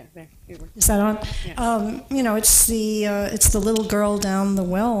 yeah, there. Is that on? Yeah. You know, it's the little girl down the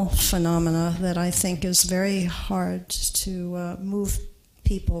well phenomena that I think is very hard to move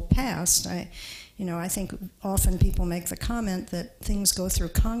people past. I think often people make the comment that things go through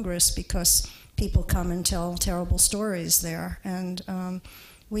Congress because people come and tell terrible stories there, and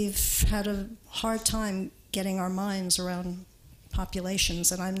we've had a hard time getting our minds around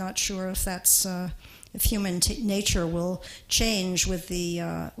populations, and I'm not sure if that's if human nature will change with the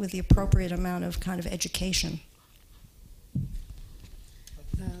appropriate amount of kind of education.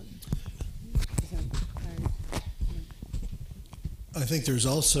 I think there's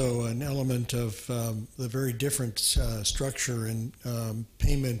also an element of the very different structure and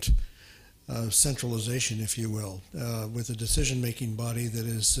payment centralization, if you will, with a decision-making body that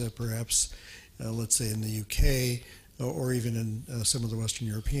is perhaps, let's say, in the UK or even in some of the Western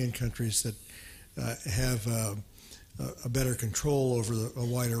European countries that have a better control over a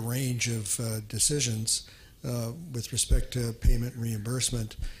wider range of decisions with respect to payment and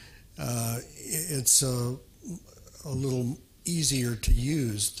reimbursement. It's a little easier to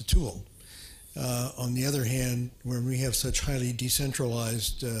use the tool. On the other hand, when we have such highly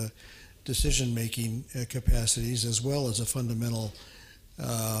decentralized decision-making capacities, as well as a fundamental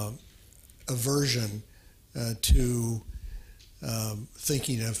aversion to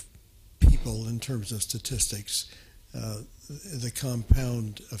thinking of people in terms of statistics, the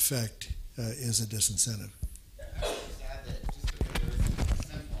compound effect is a disincentive.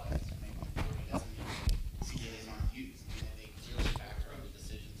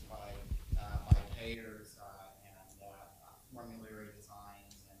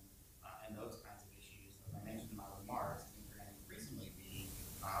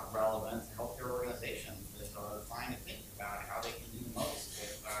 Relevant to healthcare organizations that are trying to think about how they can do the most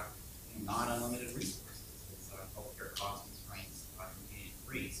with non-unlimited resources as healthcare cost constraints continue to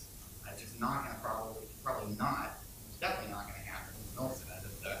increase. It's just not going to probably not, it's definitely not going to happen. Milton said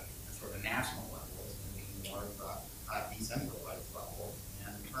at the sort of national level. It's going to be more of a decentralized level.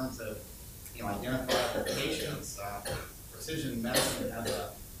 And in terms of identifying patients, precision medicine has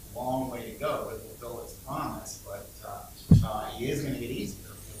a long way to go to fulfill its promise, but it is going to get easier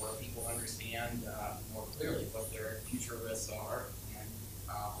where people understand more clearly what their future risks are and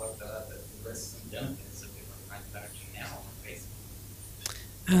what the risks and benefits of different kinds of action now are facing.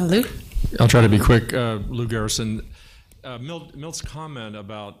 Lou? I'll try to be quick. Lou Garrison. Milt's comment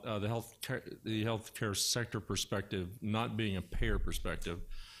about the healthcare sector perspective not being a payer perspective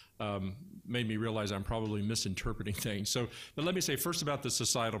made me realize I'm probably misinterpreting things. But let me say first about the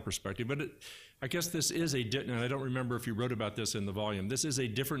societal perspective. But I guess this is and I don't remember if you wrote about this in the volume, this is a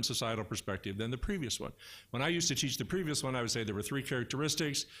different societal perspective than the previous one. When I used to teach the previous one, I would say there were 3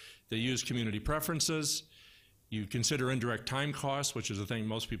 characteristics. They used community preferences. You consider indirect time costs, which is a thing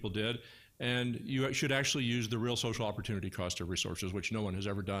most people did. And you should actually use the real social opportunity cost of resources, which no one has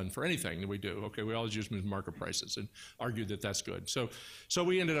ever done for anything that we do. Okay, we always use market prices and argue that that's good. So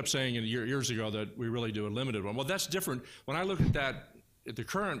we ended up saying years ago that we really do a limited one. Well, that's different. When I look at that, at the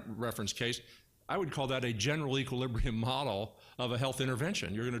current reference case, I would call that a general equilibrium model of a health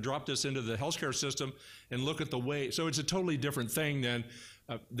intervention. You're going to drop this into the healthcare system and look at the way. So it's a totally different thing than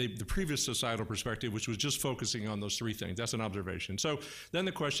the previous societal perspective, which was just focusing on those 3 things. That's an observation. So then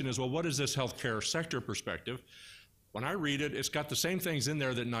the question is, well, what is this healthcare sector perspective? When I read it, it's got the same things in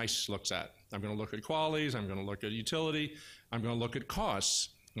there that NICE looks at. I'm going to look at qualities. I'm going to look at utility. I'm going to look at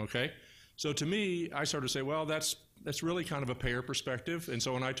costs. Okay? So to me, I sort of say, well, that's really kind of a payer perspective. And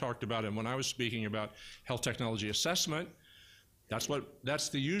so when I talked about it, when I was speaking about health technology assessment, that's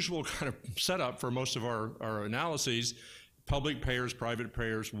the usual kind of setup for most of our analyses. Public payers, private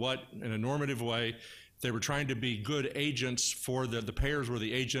payers, what in a normative way, they were trying to be good agents for the payers were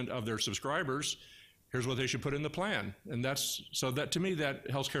the agent of their subscribers. Here's what they should put in the plan. And so that to me, that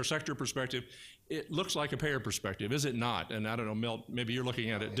healthcare sector perspective, it looks like a payer perspective, is it not? And I don't know, Milt, maybe you're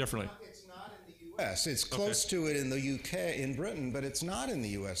looking at it differently. It's not in the U.S. It's close to it in the UK, in Britain, but it's not in the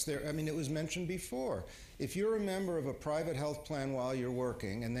U.S. It was mentioned before. If you're a member of a private health plan while you're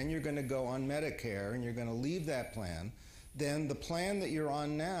working, and then you're going to go on Medicare, and you're going to leave that plan, then the plan that you're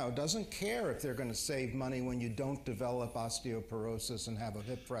on now doesn't care if they're going to save money when you don't develop osteoporosis and have a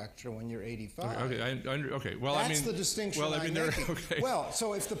hip fracture when you're 85. Okay. Well, that's the distinction I'm making. Okay. Well,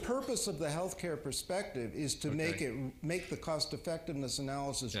 so if the purpose of the healthcare perspective is to make the cost effectiveness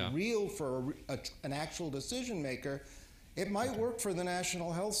analysis real for an actual decision maker, It might work for the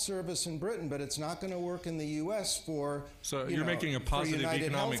National Health Service in Britain, but it's not going to work in the U.S. for. So you're making a positive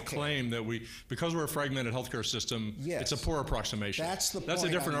economic claim that because we're a fragmented healthcare system, yes, it's a poor approximation. That's the point. That's a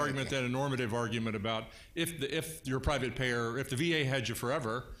different argument than a normative argument about if you're a private payer, if the VA had you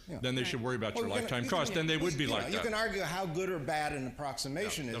forever, then they should worry about your lifetime cost. Then they would be like that. You can argue how good or bad an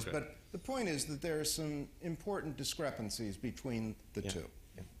approximation is, but the point is that there are some important discrepancies between the two.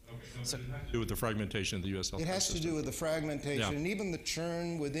 So it has to do with the fragmentation of the U.S. health system. It has to do with the fragmentation and even the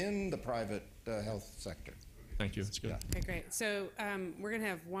churn within the private health sector. Thank you. That's good. Okay, great. So we're going to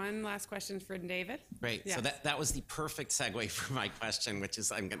have one last question for David. Great. Yeah. So that was the perfect segue for my question, which is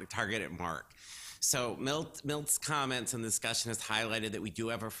I'm going to target at Mark. So Milt's comments and discussion has highlighted that we do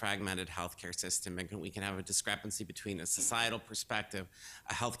have a fragmented healthcare system, and we can have a discrepancy between a societal perspective,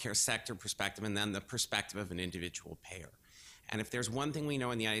 a healthcare sector perspective, and then the perspective of an individual payer. And if there's one thing we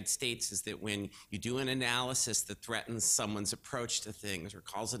know in the United States is that when you do an analysis that threatens someone's approach to things or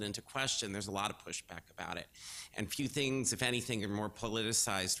calls it into question, there's a lot of pushback about it. And few things, if anything, are more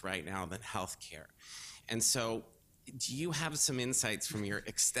politicized right now than healthcare. And so do you have some insights from your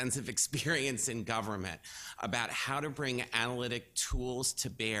extensive experience in government about how to bring analytic tools to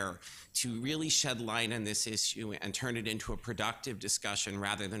bear to really shed light on this issue and turn it into a productive discussion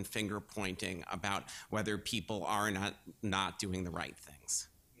rather than finger pointing about whether people are not doing the right things?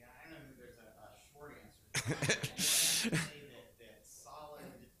 Yeah, I know there's a short answer. I say that solid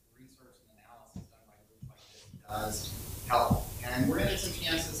research and analysis done by groups like this does help. And we're going to get some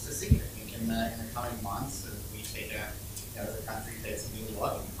chances to see it. I think in the coming months, as the country takes a new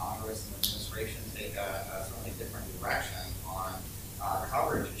look and Congress and the administration take a certainly different direction on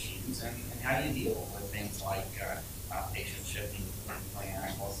coverage issues and how do you deal with things like patient shifting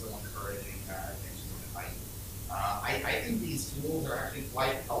plan, also encouraging attention to height. I think these tools are actually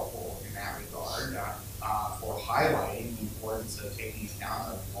quite helpful in that regard for highlighting the importance of taking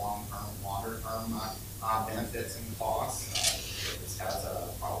account of long-term, longer-term benefits and costs. This has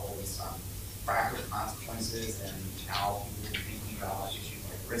probably some practical consequences and how people are thinking about issues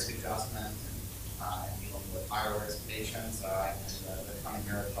like risk adjustment and dealing with higher-risk patients and the coming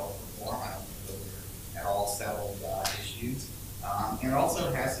era of health reform. I don't think those are at all settled issues. And it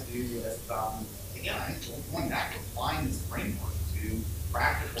also has to do with, again, I think going back to applying this framework to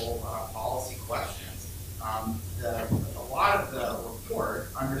practical policy questions. A lot of the report,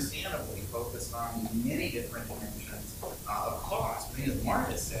 understandably, focused on many different dimensions of cost. But as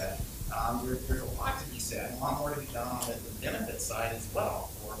Marthe said, there's a lot to be said, a lot more to be done on the benefit side as well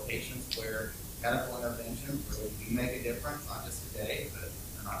for patients where medical interventions really do make a difference, not just today, but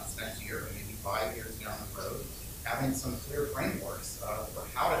not just next year, but maybe 5 years down the road. Having some clear frameworks for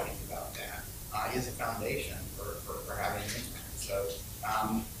how to think about that is a foundation for having impact. So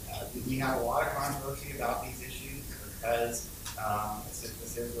we have a lot of controversy about these issues because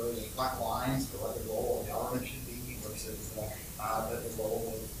this is really the front lines for what the role of government should be versus the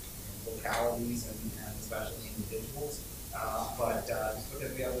role of localities and especially individuals. But just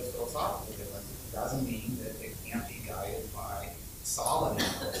because we have those philosophical differences doesn't mean that it can't be guided by solid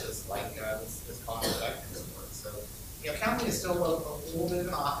analysis like this cost effectiveness work. So, County is still a little bit of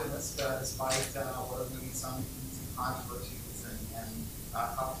an optimist despite what are going to be some controversies and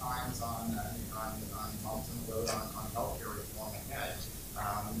tough times on bumps in the road on healthcare reform ahead.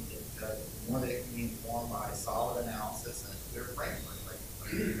 The more that it can be informed by solid analysis and a clear framework like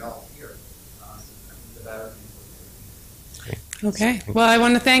we developed here, the better. Okay. Well, I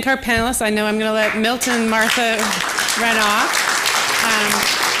want to thank our panelists. I know I'm going to let Milton and Marthe run off.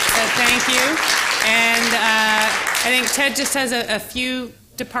 So thank you. And I think Ted just has a few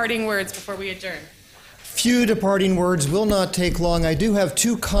departing words before we adjourn. Few departing words will not take long. I do have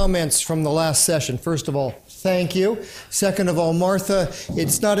two comments from the last session. First of all, thank you. Second of all, Marthe,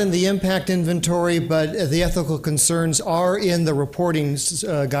 it's not in the impact inventory, but the ethical concerns are in the reporting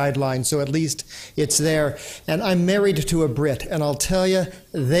guidelines, so at least it's there. And I'm married to a Brit, and I'll tell you,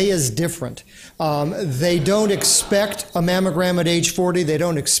 they is different. They don't expect a mammogram at age 40. They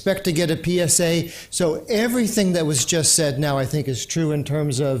don't expect to get a PSA. So everything that was just said now, I think, is true in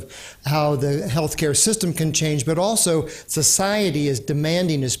terms of how the healthcare system can change, but also society is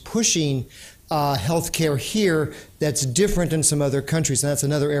demanding, is pushing healthcare here that's different in some other countries, and that's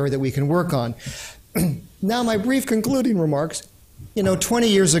another area that we can work on. Now, my brief concluding remarks. 20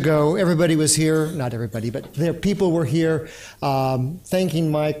 years ago, everybody was here, not everybody, but people were here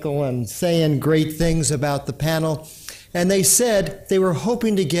thanking Michael and saying great things about the panel. And they said they were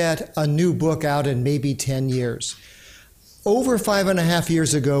hoping to get a new book out in maybe 10 years. Over 5.5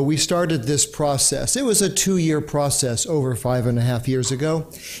 years ago, we started this process. It was a 2-year process over 5.5 years ago.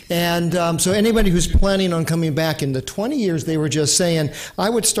 And so anybody who's planning on coming back in the 20 years, they were just saying, I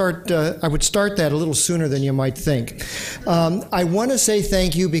would start that a little sooner than you might think. I want to say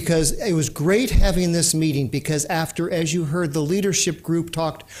thank you because it was great having this meeting because after, as you heard, the leadership group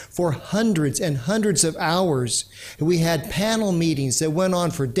talked for hundreds and hundreds of hours. We had panel meetings that went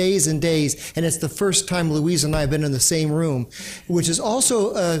on for days and days, and it's the first time Louise and I have been in the same room, which is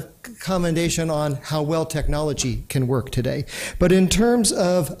also a commendation on how well technology can work today. But in terms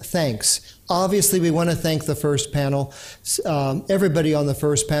of thanks, obviously we want to thank the first panel, everybody on the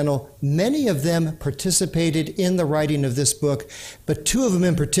first panel. Many of them participated in the writing of this book, but 2 of them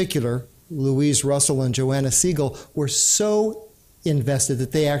in particular, Louise Russell and Joanna Siegel, were so invested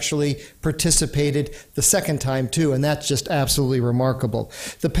that they actually participated the second time too, and that's just absolutely remarkable.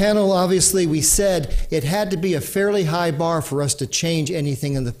 The panel, obviously, we said it had to be a fairly high bar for us to change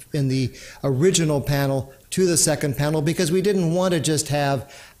anything in the original panel to the second panel because we didn't want to just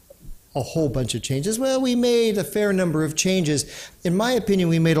have a whole bunch of changes. Well, we made a fair number of changes. In my opinion,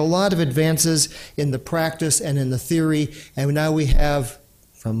 we made a lot of advances in the practice and in the theory, and now we have,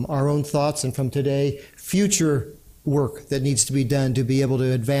 from our own thoughts and from today, future work that needs to be done to be able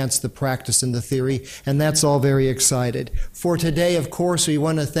to advance the practice and the theory, and that's all very excited. For today, of course, we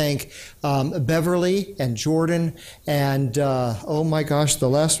want to thank Beverly and Jordan and, oh my gosh, the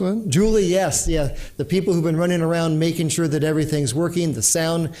last one? Julie, yes, yeah, the people who've been running around making sure that everything's working, the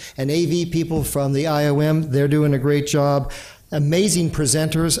sound and AV people from the IOM, they're doing a great job. Amazing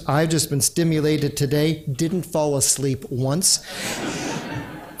presenters. I've just been stimulated today, didn't fall asleep once.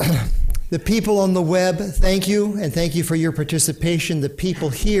 The people on the web, thank you, and thank you for your participation. The people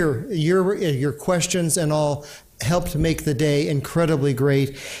here, your questions and all helped make the day incredibly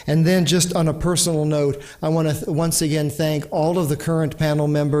great. And then just on a personal note, I want to once again thank all of the current panel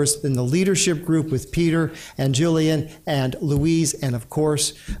members in the leadership group with Peter and Gillian and Louise and, of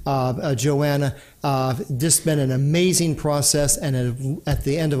course, Joanna. This has been an amazing process and at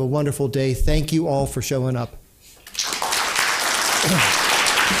the end of a wonderful day. Thank you all for showing up.